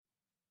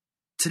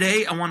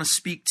Today, I want to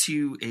speak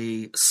to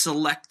a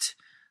select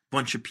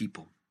bunch of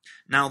people.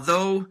 Now,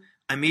 though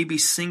I may be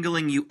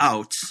singling you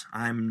out,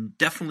 I'm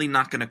definitely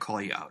not going to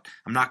call you out.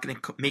 I'm not going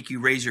to make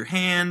you raise your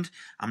hand.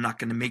 I'm not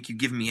going to make you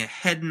give me a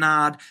head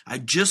nod. I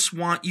just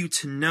want you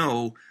to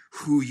know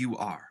who you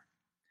are.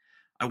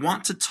 I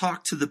want to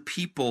talk to the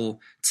people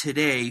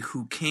today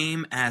who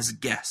came as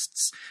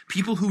guests,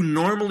 people who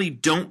normally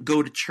don't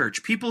go to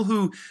church, people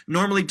who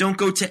normally don't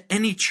go to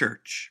any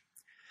church.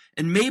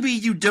 And maybe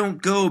you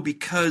don't go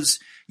because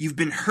you've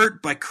been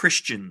hurt by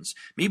Christians.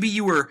 Maybe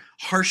you were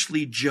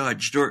harshly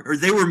judged or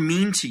they were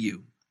mean to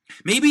you.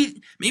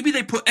 Maybe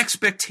they put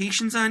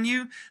expectations on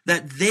you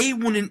that they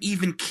wouldn't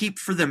even keep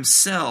for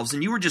themselves,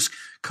 and you were just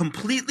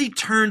completely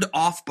turned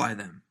off by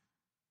them.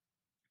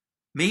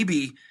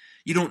 Maybe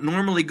you don't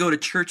normally go to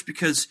church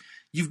because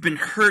you've been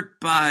hurt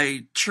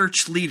by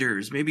church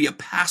leaders, maybe a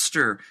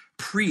pastor,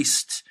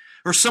 priest,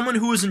 or someone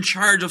who was in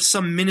charge of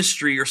some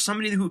ministry, or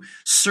somebody who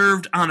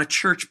served on a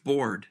church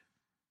board.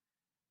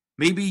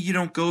 Maybe you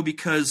don't go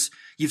because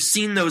you've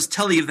seen those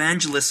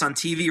televangelists on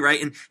TV,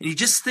 right? And you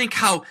just think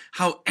how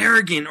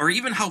arrogant or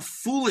even how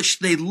foolish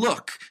they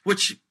look,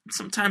 which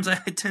sometimes I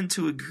tend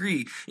to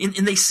agree. And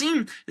they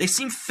seem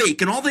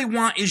fake, and all they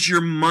want is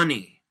your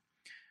money.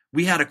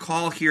 We had a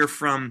call here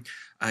from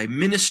a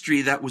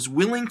ministry that was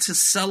willing to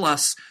sell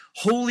us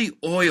holy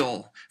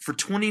oil for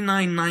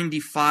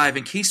 $29.95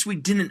 in case we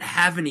didn't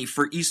have any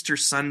for Easter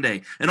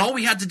Sunday. And all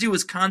we had to do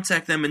was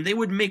contact them, and they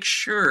would make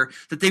sure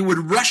that they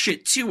would rush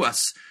it to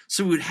us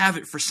so we would have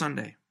it for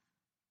Sunday.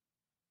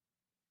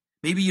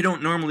 Maybe you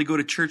don't normally go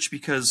to church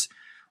because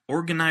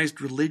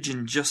organized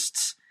religion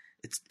just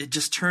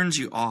turns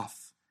you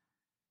off.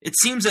 It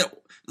seems that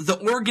the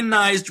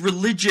organized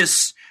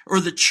religious or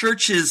the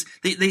churches,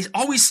 they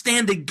always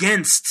stand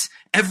against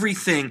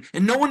everything,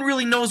 and no one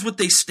really knows what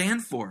they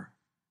stand for.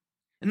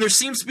 And there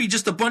seems to be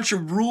just a bunch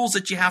of rules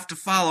that you have to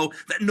follow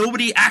that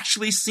nobody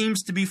actually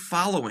seems to be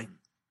following.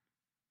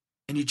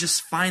 And you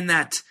just find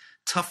that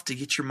tough to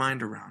get your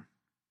mind around.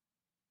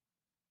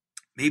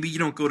 Maybe you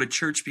don't go to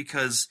church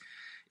because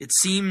it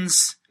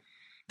seems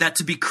that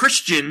to be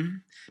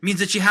Christian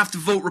means that you have to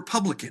vote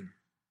Republican.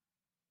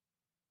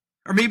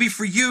 Or maybe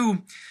for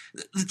you,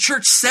 the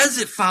church says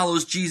it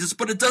follows Jesus,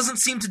 but it doesn't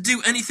seem to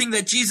do anything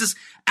that Jesus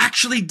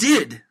actually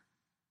did.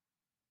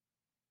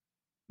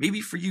 Maybe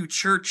for you,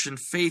 church and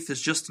faith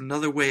is just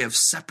another way of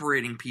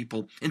separating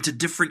people into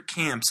different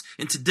camps,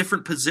 into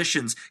different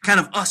positions,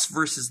 kind of us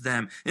versus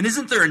them. And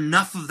isn't there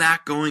enough of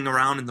that going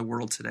around in the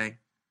world today?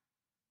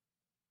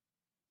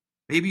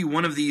 Maybe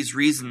one of these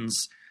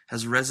reasons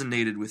has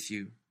resonated with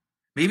you.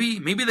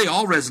 Maybe they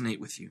all resonate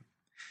with you.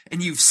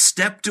 And you've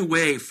stepped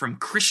away from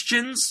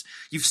Christians,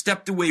 you've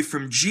stepped away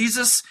from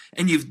Jesus,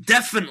 and you've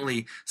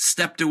definitely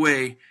stepped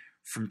away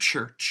from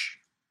church.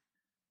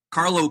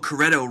 Carlo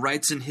Corretto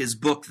writes in his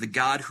book, The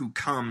God Who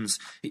Comes,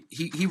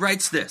 he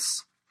writes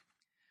this: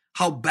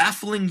 "How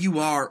baffling you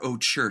are, O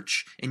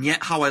church, and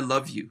yet how I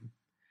love you.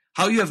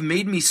 How you have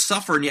made me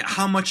suffer, and yet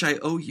how much I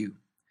owe you.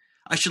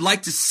 I should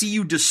like to see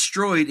you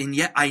destroyed, and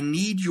yet I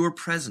need your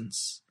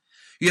presence.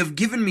 You have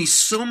given me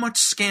so much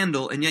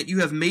scandal, and yet you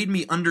have made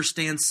me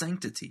understand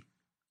sanctity.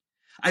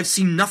 I've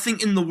seen nothing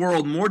in the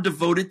world more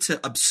devoted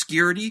to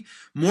obscurity,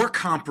 more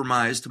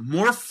compromised,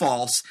 more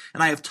false,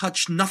 and I have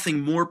touched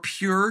nothing more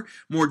pure,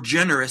 more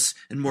generous,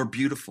 and more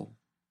beautiful.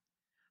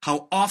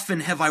 How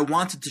often have I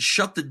wanted to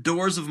shut the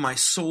doors of my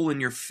soul in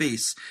your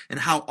face,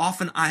 and how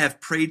often I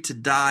have prayed to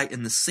die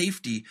in the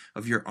safety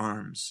of your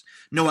arms.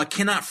 No, I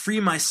cannot free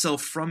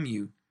myself from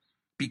you,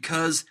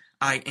 because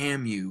I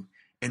am you,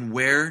 and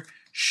where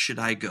should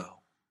I go?"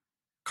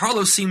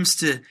 Carlos seems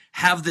to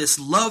have this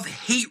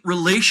love-hate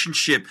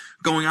relationship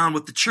going on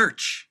with the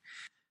church.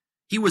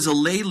 He was a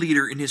lay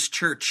leader in his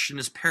church, in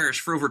his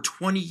parish, for over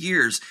 20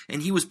 years,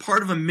 and he was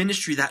part of a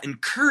ministry that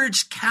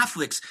encouraged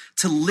Catholics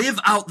to live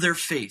out their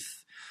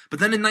faith. But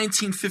then in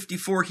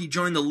 1954, he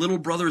joined the Little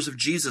Brothers of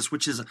Jesus,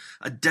 which is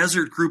a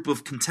desert group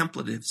of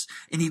contemplatives.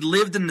 And he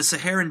lived in the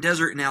Saharan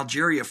desert in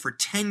Algeria for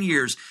 10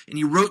 years, and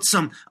he wrote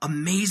some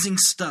amazing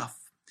stuff.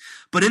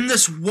 But in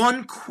this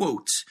one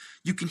quote,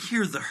 you can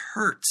hear the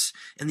hurt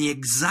and the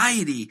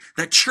anxiety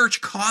that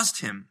church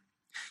caused him.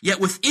 Yet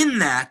within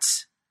that,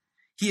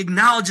 he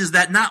acknowledges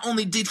that not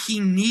only did he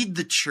need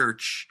the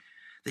church,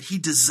 that he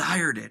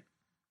desired it.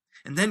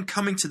 And then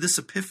coming to this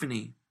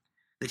epiphany,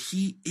 that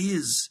he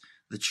is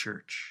the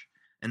church,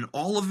 and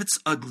all of its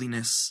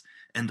ugliness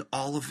and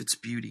all of its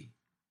beauty.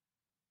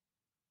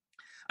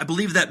 I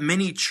believe that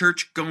many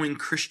church-going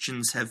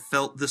Christians have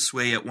felt this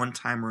way at one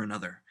time or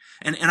another.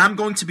 And I'm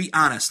going to be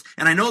honest.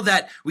 And I know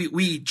that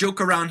we joke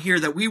around here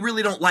that we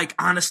really don't like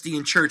honesty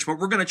in church, but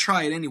we're going to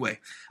try it anyway.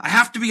 I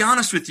have to be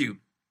honest with you.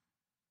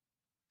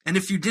 And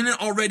if you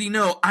didn't already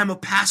know, I'm a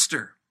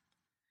pastor.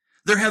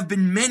 There have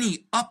been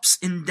many ups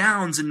and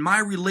downs in my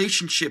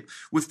relationship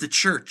with the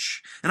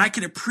church. And I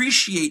can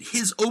appreciate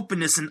his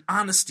openness and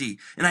honesty.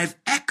 And I've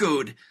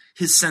echoed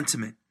his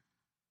sentiment.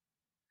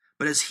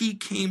 But as he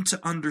came to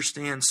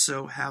understand,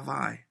 so have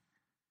I.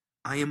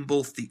 I am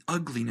both the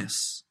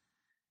ugliness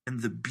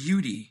and the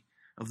beauty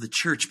of the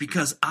church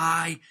because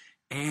I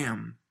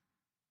am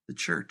the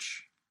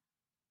church.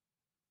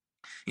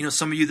 You know,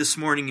 some of you this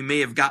morning, you may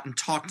have gotten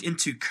talked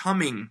into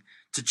coming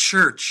to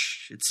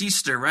church. It's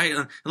Easter, right?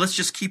 Let's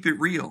just keep it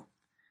real.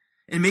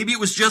 And maybe it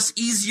was just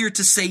easier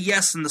to say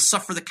yes and to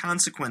suffer the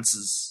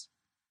consequences.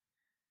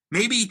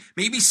 Maybe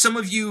some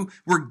of you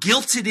were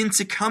guilted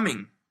into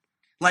coming,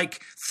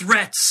 like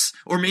threats,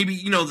 or maybe,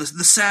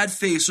 the sad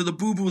face or the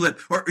boo-boo lip.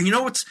 Or,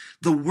 what's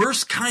the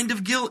worst kind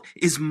of guilt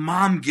is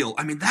mom guilt.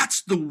 I mean,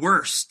 that's the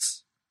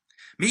worst.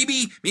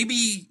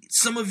 Maybe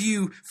some of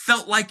you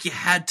felt like you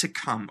had to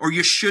come, or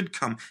you should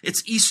come.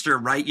 It's Easter,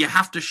 right? You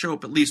have to show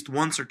up at least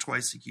once or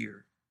twice a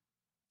year.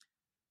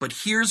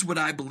 But here's what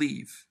I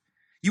believe.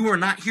 You are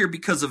not here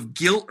because of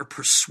guilt or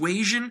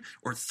persuasion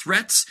or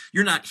threats.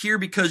 You're not here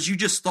because you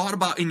just thought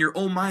about in your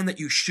own mind that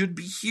you should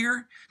be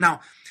here.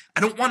 Now, I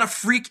don't want to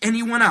freak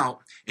anyone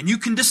out, and you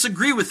can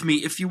disagree with me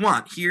if you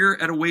want. Here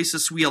at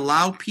Oasis, we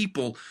allow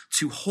people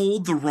to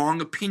hold the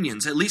wrong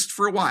opinions, at least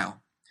for a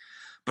while.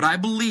 But I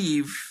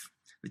believe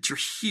that you're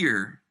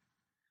here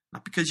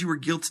not because you were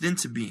guilted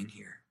into being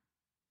here,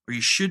 or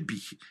you should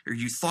be, or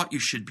you thought you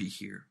should be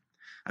here.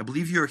 I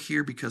believe you are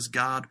here because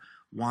God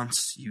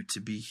wants you to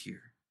be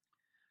here.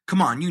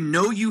 Come on,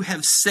 you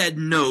have said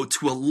no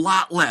to a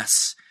lot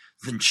less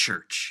than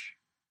church.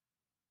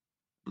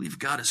 I believe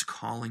God is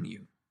calling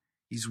you.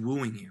 He's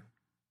wooing you.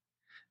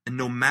 And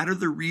no matter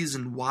the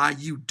reason why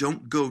you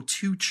don't go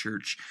to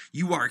church,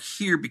 you are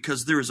here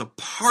because there is a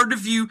part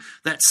of you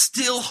that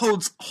still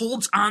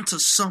holds on to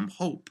some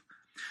hope.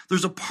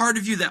 There's a part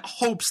of you that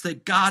hopes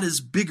that God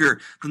is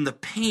bigger than the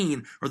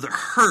pain or the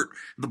hurt,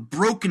 the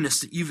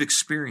brokenness that you've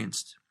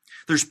experienced.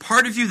 There's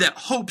part of you that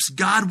hopes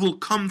God will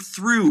come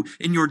through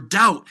in your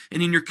doubt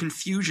and in your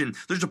confusion.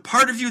 There's a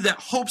part of you that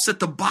hopes that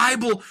the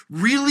Bible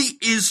really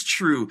is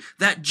true,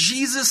 that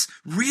Jesus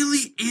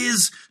really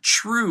is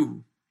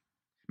true.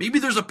 Maybe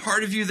there's a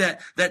part of you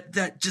that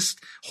just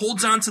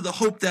holds on to the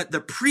hope that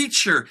the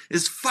preacher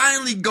is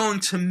finally going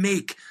to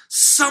make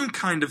some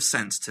kind of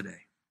sense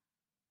today.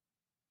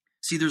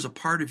 See, there's a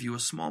part of you, a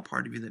small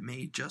part of you, that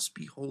may just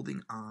be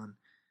holding on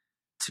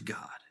to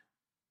God.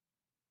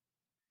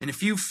 And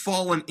if you've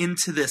fallen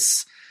into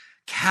this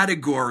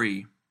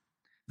category,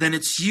 then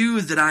it's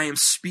you that I am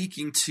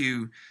speaking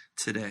to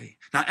today.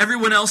 Now,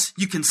 everyone else,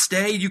 you can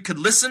stay, you could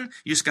listen,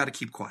 you just got to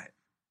keep quiet.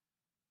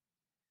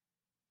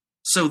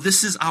 So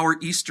this is our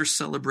Easter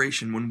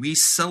celebration, when we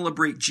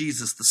celebrate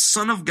Jesus, the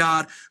Son of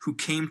God who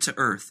came to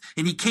earth.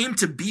 And he came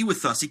to be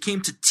with us. He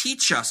came to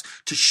teach us,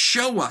 to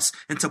show us,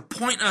 and to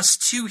point us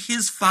to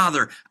his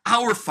Father,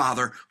 our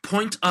Father,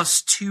 point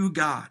us to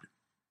God.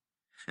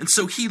 And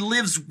so he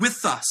lives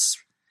with us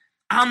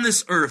on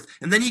this earth,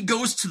 and then he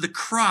goes to the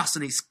cross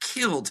and he's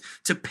killed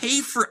to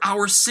pay for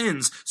our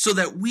sins so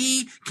that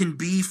we can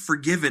be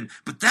forgiven.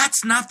 But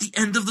that's not the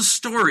end of the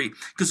story,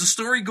 because the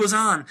story goes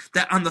on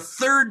that on the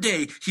third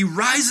day he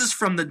rises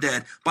from the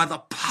dead by the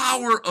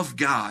power of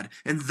God,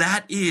 and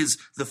that is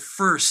the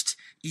first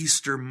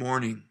Easter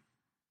morning.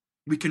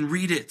 We can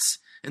read it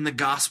in the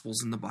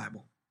Gospels in the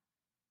Bible.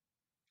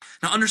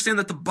 Now understand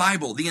that the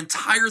Bible, the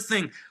entire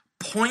thing,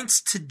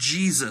 points to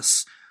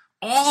Jesus.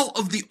 All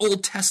of the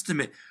Old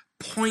Testament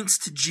points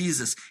to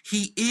Jesus.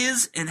 He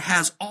is and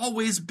has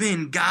always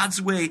been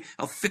God's way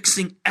of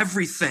fixing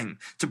everything,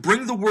 to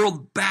bring the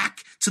world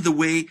back to the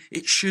way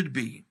it should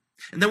be.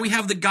 And then we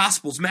have the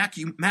Gospels,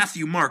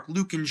 Matthew, Mark,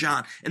 Luke, and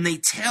John, and they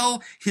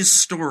tell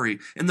his story.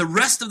 And the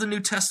rest of the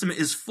New Testament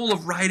is full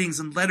of writings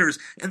and letters,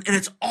 and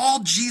it's all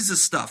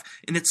Jesus stuff.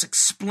 And it's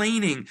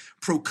explaining,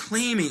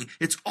 proclaiming,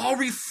 it's all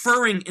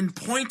referring and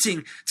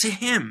pointing to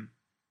him.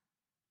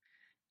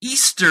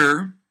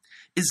 Easter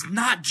is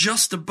not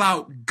just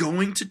about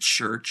going to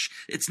church.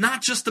 It's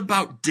not just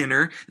about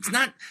dinner. It's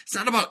not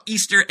about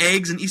Easter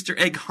eggs and Easter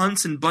egg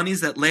hunts and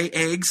bunnies that lay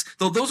eggs,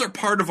 though those are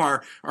part of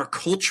our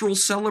cultural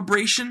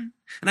celebration.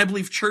 And I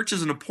believe church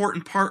is an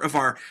important part of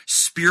our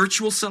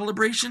spiritual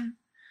celebration.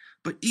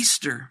 But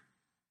Easter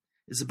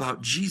is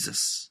about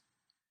Jesus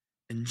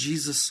and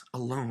Jesus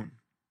alone.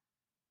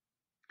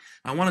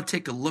 I want to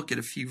take a look at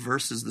a few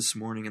verses this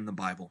morning in the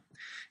Bible.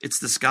 It's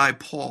this guy,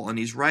 Paul, and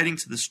he's writing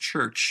to this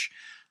church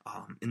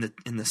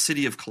in the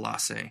city of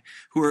Colossae,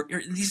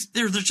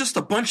 there's just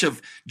a bunch of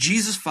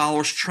Jesus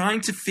followers trying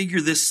to figure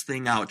this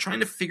thing out, trying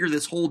to figure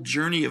this whole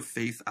journey of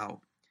faith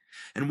out.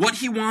 And what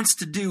he wants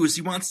to do is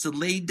he wants to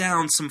lay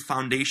down some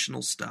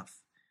foundational stuff.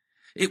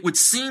 It would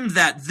seem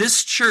that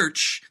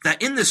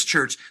in this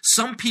church,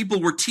 some people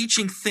were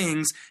teaching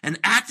things and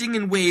acting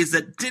in ways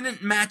that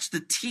didn't match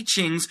the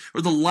teachings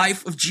or the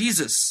life of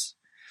Jesus.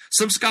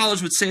 Some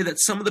scholars would say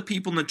that some of the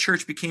people in the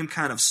church became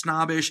kind of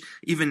snobbish,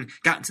 even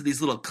got into these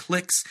little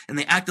cliques, and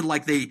they acted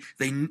like they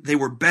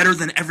were better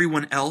than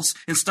everyone else,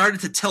 and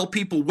started to tell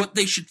people what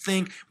they should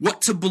think,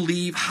 what to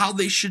believe, how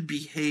they should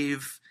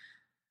behave.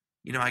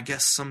 I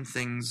guess some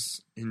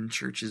things in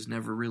churches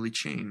never really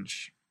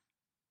change.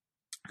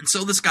 And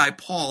so this guy,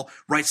 Paul,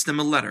 writes them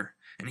a letter.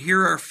 And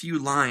here are a few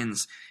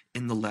lines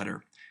in the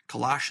letter.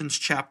 Colossians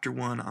chapter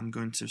 1, I'm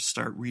going to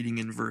start reading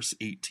in verse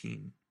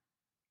 18.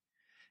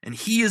 And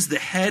he is the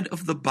head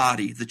of the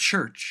body, the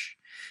church.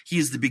 He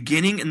is the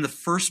beginning and the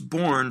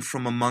firstborn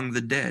from among the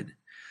dead,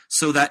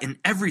 so that in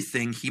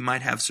everything he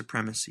might have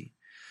supremacy.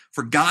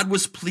 For God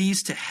was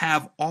pleased to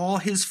have all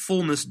his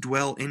fullness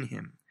dwell in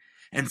him,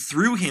 and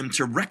through him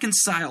to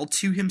reconcile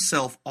to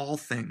himself all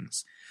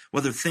things,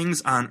 whether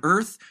things on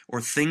earth or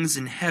things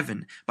in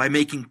heaven, by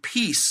making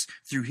peace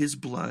through his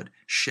blood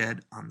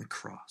shed on the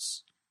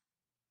cross.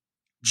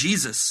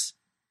 Jesus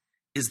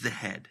is the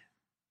head,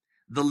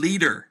 the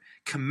leader,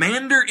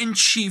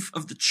 commander-in-chief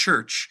of the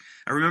church.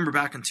 I remember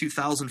back in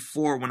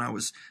 2004 when I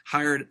was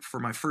hired for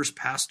my first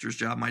pastor's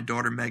job, my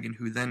daughter Megan,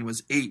 who then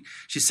was 8,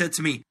 she said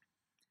to me,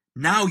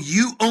 "Now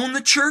you own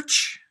the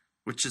church?"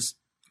 Which is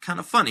kind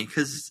of funny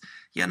because,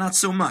 yeah, not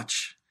so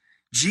much.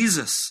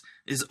 Jesus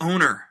is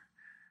owner,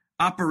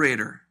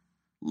 operator,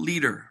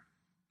 leader.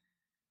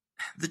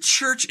 The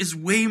church is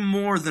way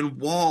more than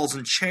walls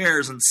and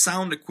chairs and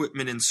sound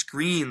equipment and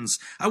screens.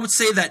 I would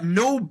say that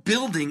no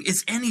building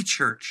is any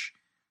church.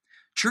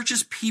 Church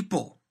is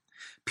people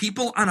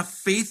on a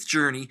faith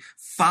journey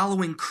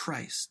following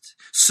Christ.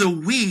 So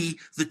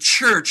we, the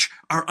church,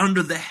 are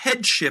under the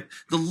headship,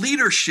 the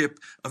leadership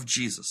of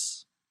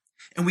Jesus.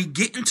 And we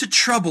get into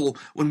trouble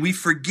when we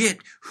forget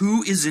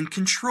who is in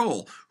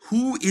control,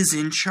 who is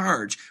in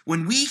charge.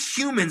 When we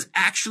humans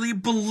actually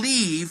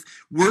believe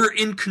we're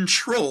in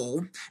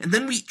control, and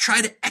then we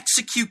try to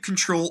execute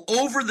control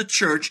over the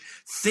church,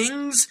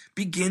 things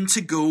begin to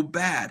go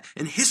bad.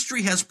 And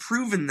history has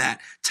proven that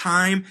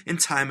time and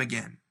time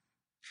again.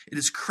 It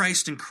is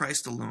Christ and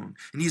Christ alone.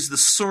 And he is the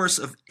source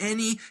of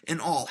any and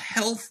all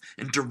health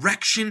and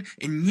direction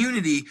and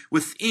unity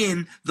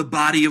within the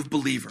body of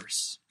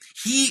believers.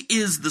 He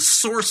is the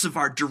source of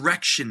our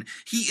direction.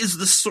 He is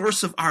the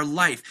source of our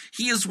life.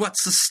 He is what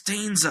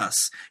sustains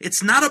us.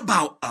 It's not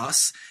about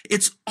us.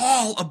 It's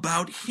all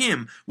about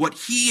him, what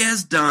he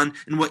has done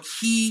and what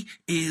he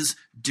is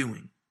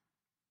doing.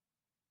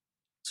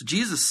 So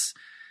Jesus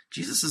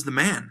is the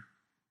man.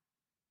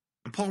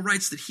 And Paul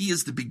writes that he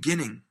is the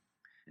beginning.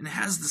 And it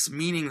has this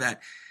meaning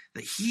that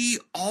he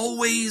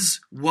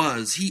always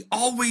was. He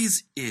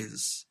always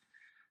is.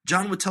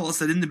 John would tell us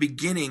that in the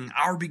beginning,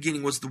 our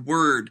beginning was the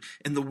Word,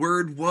 and the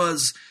Word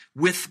was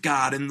with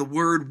God, and the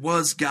Word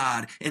was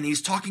God. And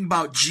he's talking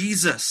about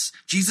Jesus.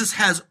 Jesus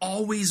has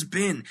always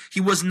been.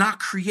 He was not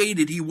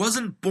created. He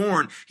wasn't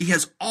born. He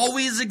has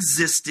always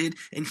existed,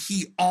 and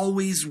he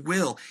always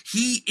will.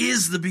 He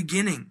is the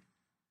beginning.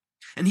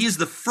 And he is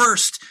the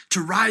first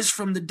to rise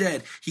from the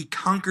dead. He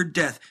conquered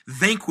death,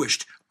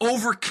 vanquished,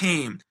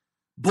 overcame,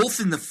 both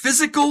in the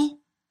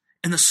physical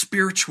and the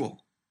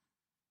spiritual.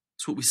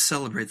 It's what we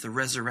celebrate, the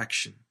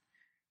resurrection,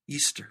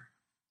 Easter.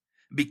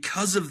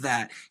 Because of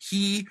that,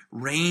 he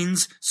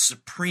reigns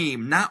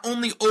supreme, not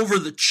only over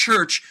the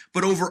church,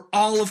 but over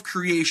all of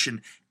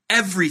creation,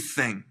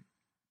 everything.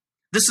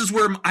 This is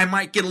where I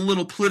might get a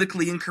little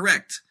politically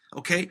incorrect.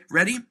 Okay,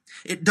 ready?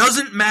 It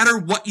doesn't matter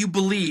what you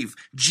believe.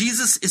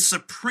 Jesus is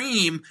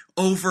supreme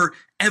over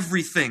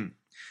everything.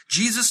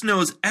 Jesus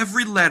knows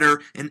every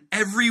letter and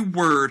every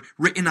word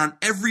written on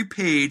every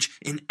page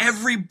in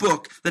every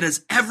book that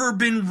has ever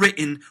been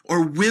written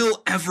or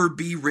will ever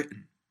be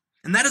written.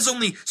 And that is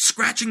only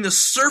scratching the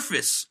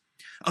surface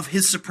of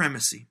his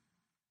supremacy.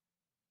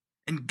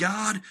 And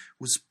God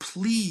was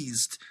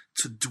pleased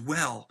to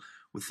dwell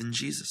within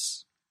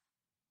Jesus.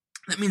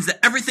 That means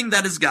that everything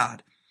that is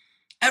God,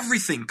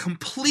 everything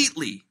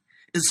completely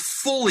is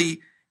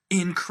fully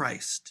in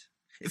Christ.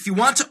 If you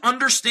want to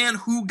understand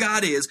who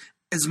God is,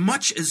 as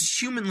much as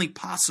humanly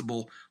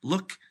possible,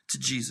 look to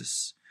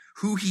Jesus,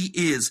 who he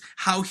is,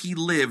 how he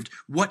lived,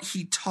 what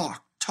he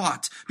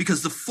taught,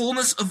 because the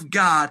fullness of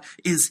God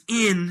is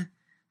in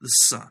the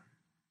Son.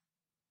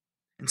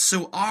 And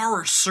so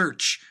our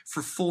search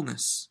for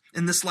fullness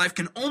in this life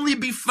can only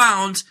be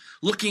found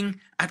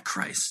looking at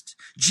Christ.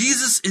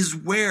 Jesus is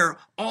where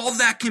all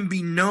that can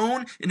be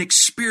known and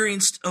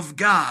experienced of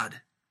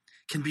God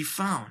can be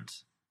found.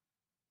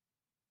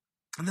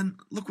 And then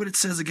look what it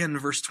says again in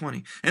verse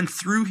 20. And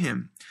through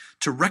him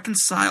to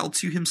reconcile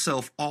to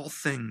himself all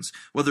things,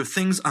 whether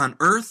things on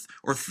earth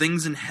or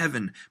things in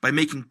heaven, by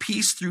making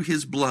peace through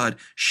his blood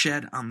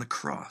shed on the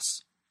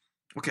cross.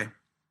 Okay.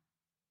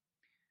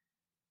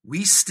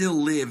 We still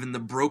live in the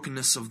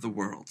brokenness of the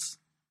world.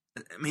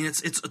 I mean,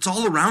 it's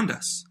all around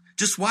us.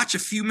 Just watch a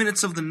few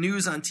minutes of the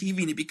news on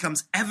TV and it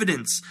becomes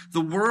evidence. The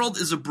world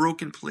is a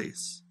broken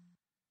place.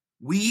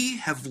 We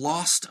have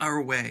lost our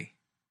way.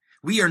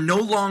 We are no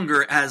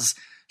longer, as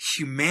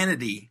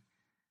humanity,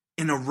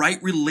 in a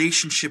right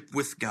relationship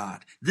with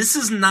God. This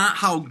is not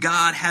how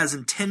God has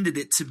intended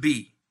it to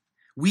be.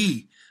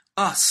 We,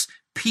 us,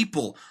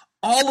 people,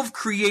 all of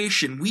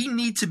creation, we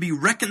need to be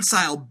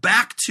reconciled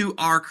back to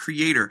our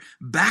Creator,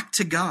 back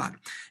to God.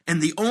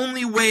 And the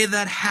only way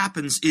that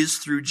happens is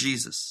through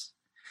Jesus.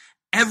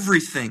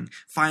 Everything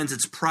finds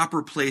its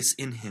proper place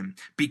in him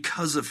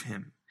because of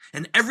him.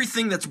 And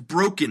everything that's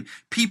broken,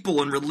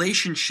 people and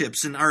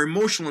relationships and our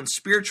emotional and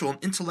spiritual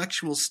and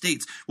intellectual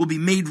states will be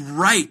made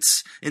right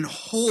and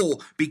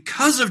whole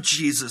because of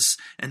Jesus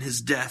and his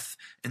death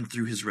and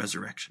through his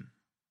resurrection.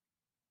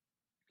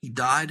 He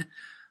died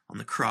on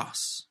the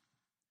cross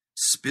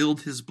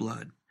spilled his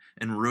blood,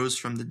 and rose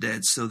from the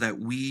dead so that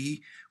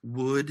we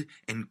would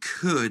and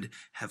could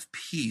have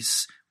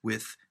peace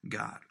with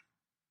God.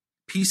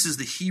 Peace is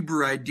the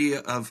Hebrew idea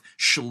of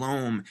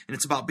shalom, and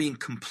it's about being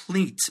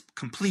complete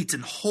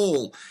and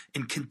whole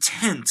and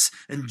content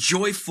and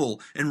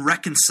joyful and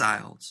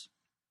reconciled.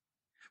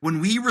 When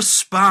we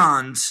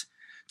respond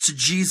to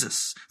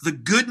Jesus, the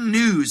good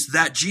news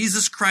that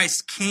Jesus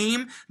Christ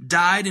came,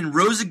 died, and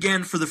rose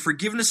again for the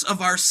forgiveness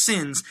of our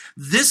sins,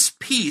 this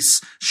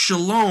peace,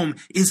 shalom,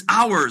 is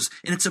ours.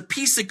 And it's a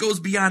peace that goes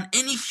beyond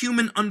any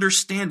human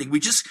understanding. We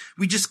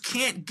just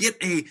can't get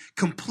a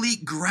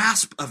complete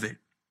grasp of it.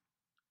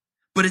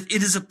 But it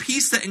is a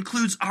peace that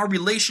includes our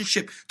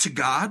relationship to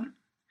God.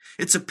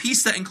 It's a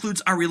peace that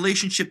includes our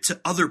relationship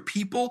to other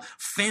people,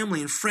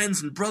 family and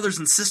friends and brothers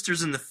and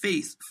sisters in the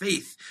faith,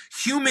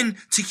 human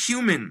to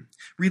human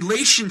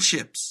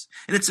relationships.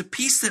 And it's a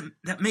peace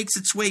that makes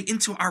its way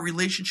into our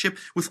relationship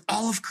with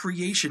all of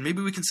creation.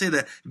 Maybe we can say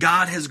that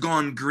God has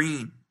gone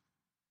green.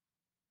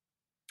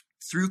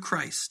 Through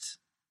Christ,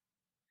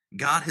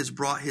 God has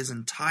brought his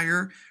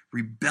entire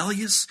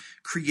rebellious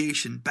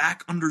creation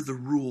back under the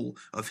rule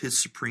of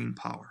his supreme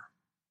power.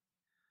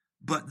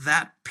 But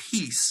that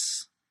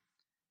peace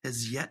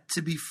has yet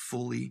to be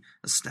fully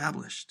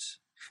established.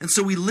 And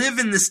so we live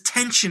in this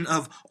tension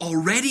of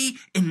already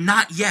and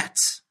not yet.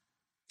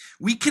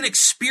 We can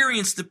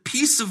experience the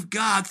peace of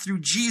God through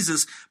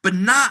Jesus, but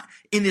not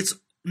in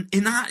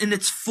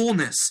its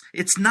fullness.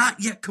 It's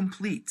not yet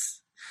complete.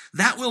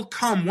 That will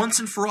come once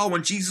and for all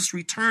when Jesus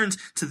returns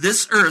to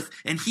this earth,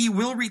 and he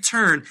will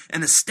return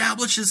and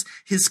establishes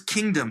his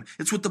kingdom.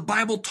 It's what the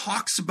Bible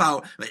talks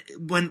about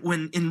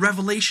when in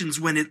Revelations,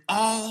 when it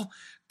all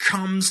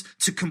comes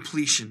to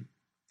completion.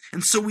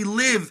 And so we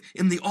live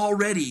in the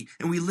already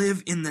and we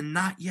live in the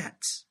not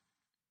yet.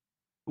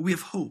 But we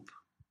have hope.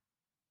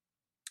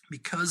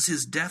 Because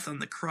his death on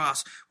the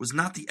cross was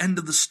not the end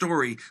of the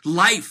story.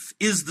 Life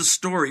is the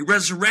story.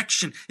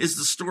 Resurrection is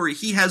the story.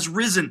 He has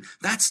risen.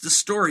 That's the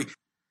story.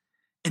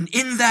 And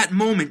in that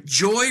moment,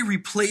 joy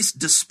replaced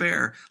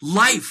despair.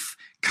 Life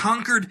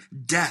conquered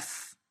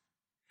death.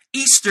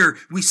 Easter,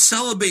 we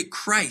celebrate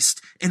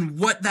Christ and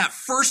what that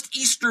first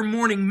Easter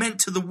morning meant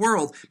to the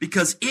world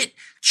because it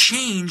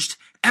changed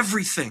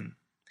everything.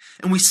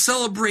 And we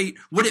celebrate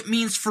what it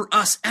means for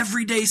us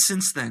every day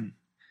since then.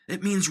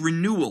 It means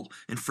renewal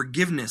and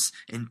forgiveness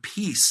and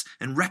peace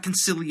and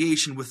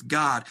reconciliation with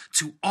God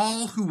to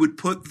all who would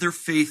put their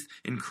faith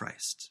in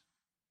Christ.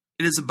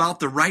 It is about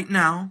the right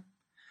now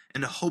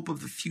and a hope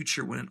of the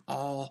future when it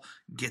all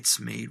gets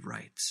made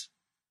right.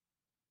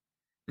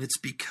 And it's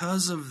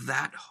because of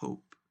that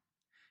hope.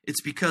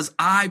 It's because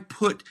I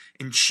put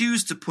and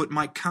choose to put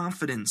my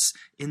confidence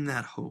in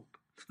that hope.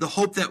 The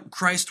hope that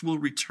Christ will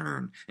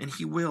return, and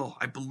he will,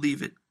 I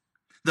believe it.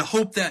 The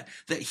hope that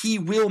he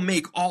will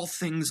make all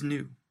things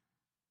new.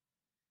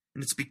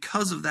 And it's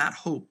because of that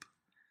hope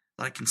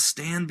that I can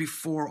stand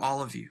before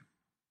all of you.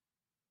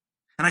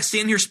 And I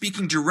stand here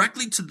speaking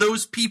directly to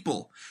those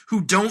people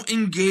who don't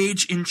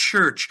engage in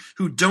church,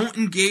 who don't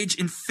engage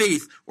in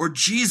faith or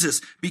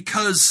Jesus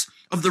because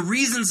of the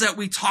reasons that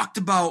we talked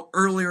about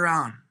earlier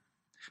on.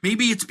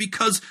 Maybe it's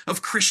because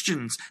of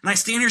Christians. And I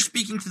stand here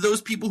speaking to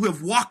those people who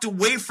have walked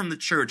away from the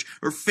church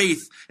or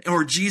faith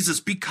or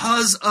Jesus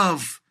because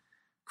of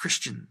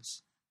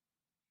Christians.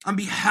 On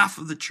behalf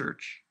of the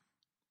church,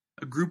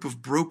 a group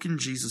of broken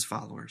Jesus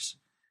followers,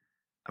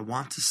 I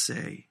want to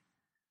say,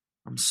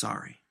 I'm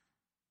sorry.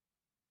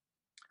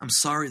 I'm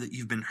sorry that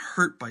you've been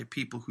hurt by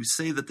people who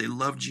say that they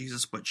love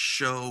Jesus but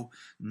show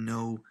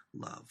no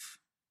love.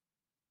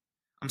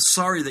 I'm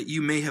sorry that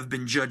you may have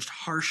been judged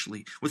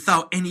harshly,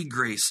 without any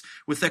grace,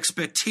 with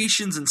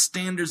expectations and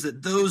standards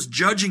that those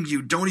judging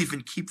you don't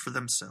even keep for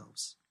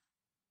themselves.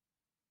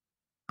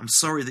 I'm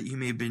sorry that you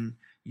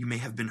may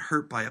have been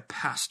hurt by a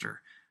pastor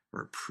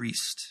or a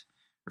priest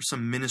or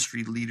some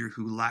ministry leader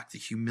who lacked the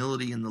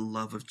humility and the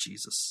love of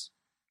Jesus.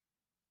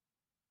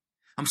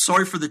 I'm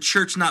sorry for the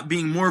church not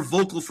being more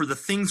vocal for the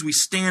things we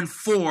stand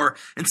for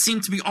and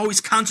seem to be always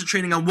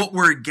concentrating on what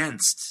we're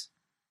against.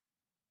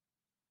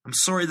 I'm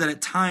sorry that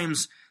at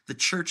times the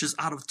church is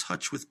out of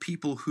touch with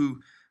people who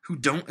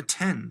don't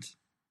attend,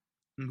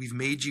 and we've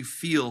made you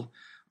feel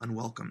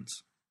unwelcomed.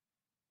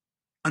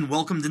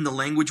 Unwelcomed in the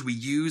language we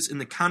use, in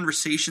the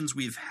conversations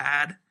we've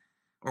had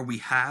or we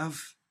have,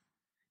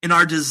 in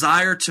our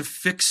desire to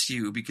fix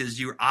you because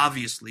you're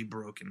obviously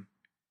broken.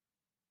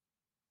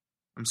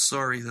 I'm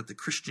sorry that the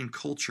Christian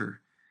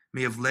culture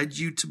may have led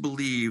you to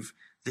believe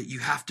that you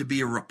have to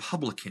be a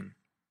Republican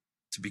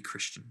to be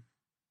Christian.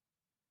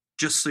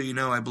 Just so you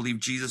know, I believe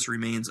Jesus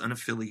remains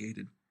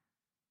unaffiliated.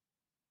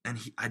 And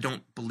I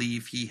don't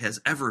believe he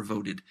has ever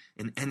voted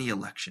in any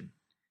election.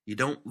 You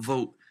don't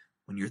vote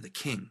when you're the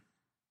king.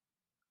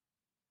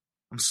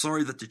 I'm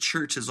sorry that the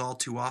church has all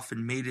too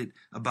often made it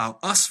about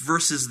us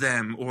versus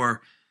them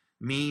or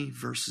me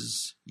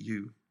versus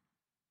you.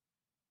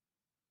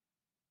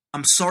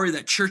 I'm sorry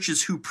that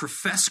churches who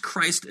profess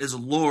Christ as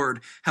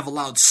Lord have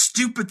allowed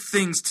stupid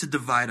things to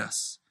divide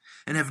us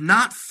and have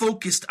not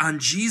focused on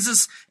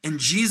Jesus and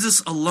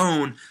Jesus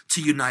alone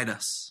to unite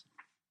us.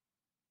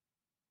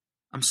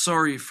 I'm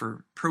sorry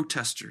for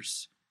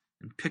protesters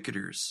and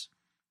picketers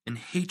and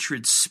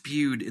hatred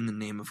spewed in the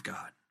name of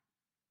God,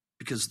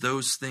 because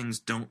those things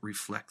don't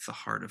reflect the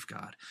heart of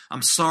God.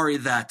 I'm sorry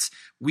that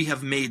we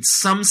have made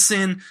some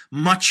sin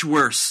much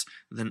worse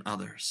than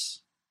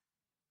others.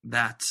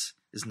 That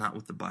is not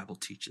what the Bible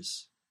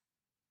teaches.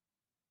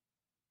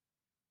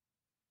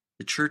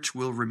 The church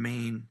will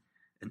remain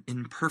an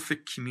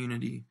imperfect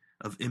community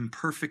of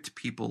imperfect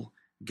people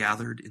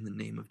gathered in the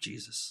name of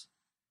Jesus.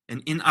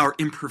 And in our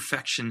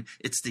imperfection,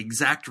 it's the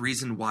exact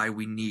reason why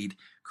we need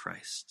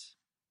Christ.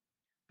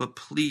 But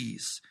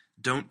please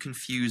don't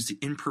confuse the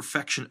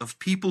imperfection of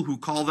people who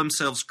call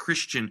themselves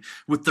Christian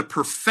with the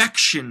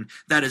perfection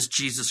that is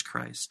Jesus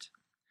Christ.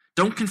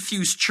 Don't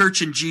confuse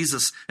church and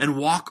Jesus and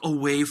walk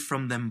away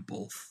from them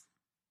both.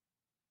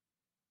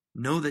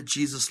 Know that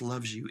Jesus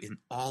loves you in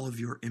all of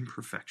your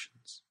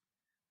imperfections,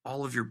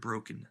 all of your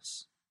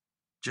brokenness,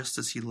 just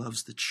as he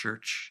loves the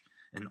church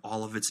and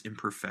all of its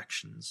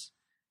imperfections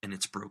and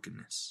its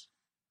brokenness.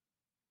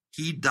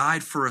 He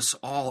died for us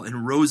all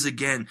and rose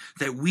again,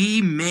 that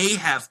we may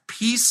have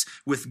peace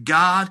with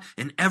God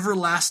and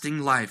everlasting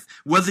life.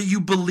 Whether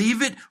you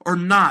believe it or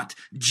not,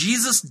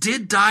 Jesus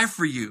did die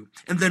for you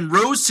and then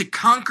rose to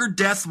conquer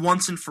death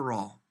once and for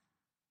all.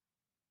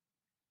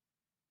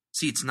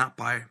 See, it's not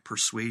by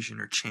persuasion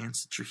or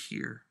chance that you're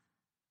here.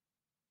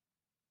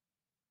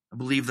 I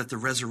believe that the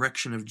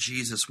resurrection of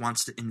Jesus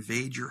wants to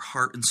invade your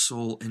heart and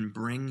soul and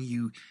bring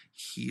you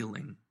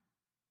healing.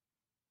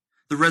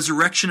 The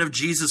resurrection of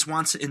Jesus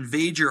wants to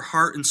invade your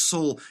heart and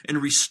soul and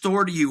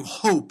restore to you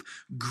hope,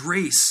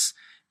 grace,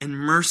 and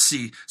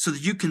mercy so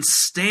that you can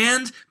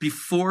stand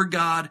before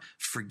God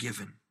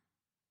forgiven.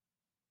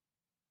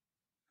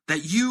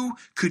 That you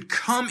could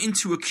come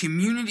into a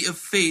community of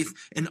faith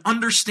and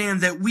understand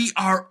that we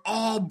are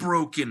all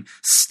broken,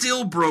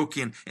 still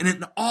broken, and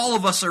that all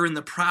of us are in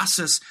the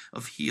process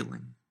of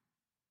healing.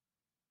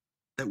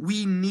 That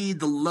we need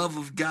the love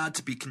of God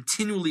to be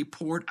continually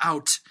poured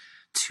out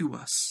to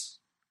us.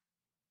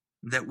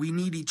 That we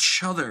need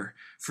each other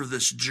for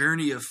this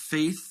journey of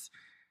faith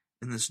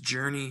and this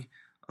journey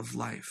of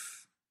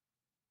life.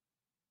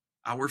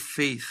 Our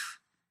faith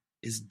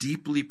is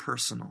deeply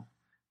personal,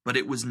 but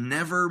it was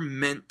never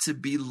meant to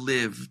be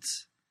lived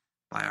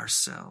by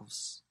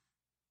ourselves.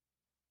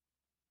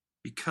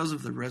 Because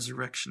of the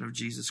resurrection of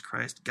Jesus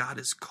Christ, God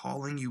is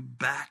calling you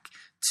back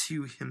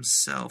to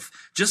himself.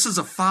 Just as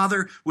a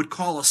father would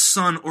call a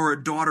son or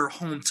a daughter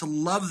home to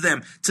love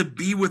them, to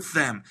be with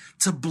them,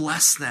 to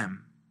bless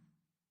them.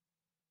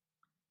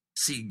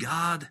 See,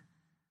 God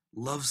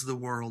loves the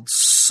world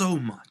so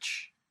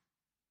much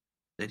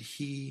that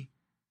he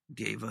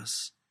gave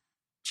us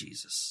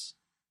Jesus.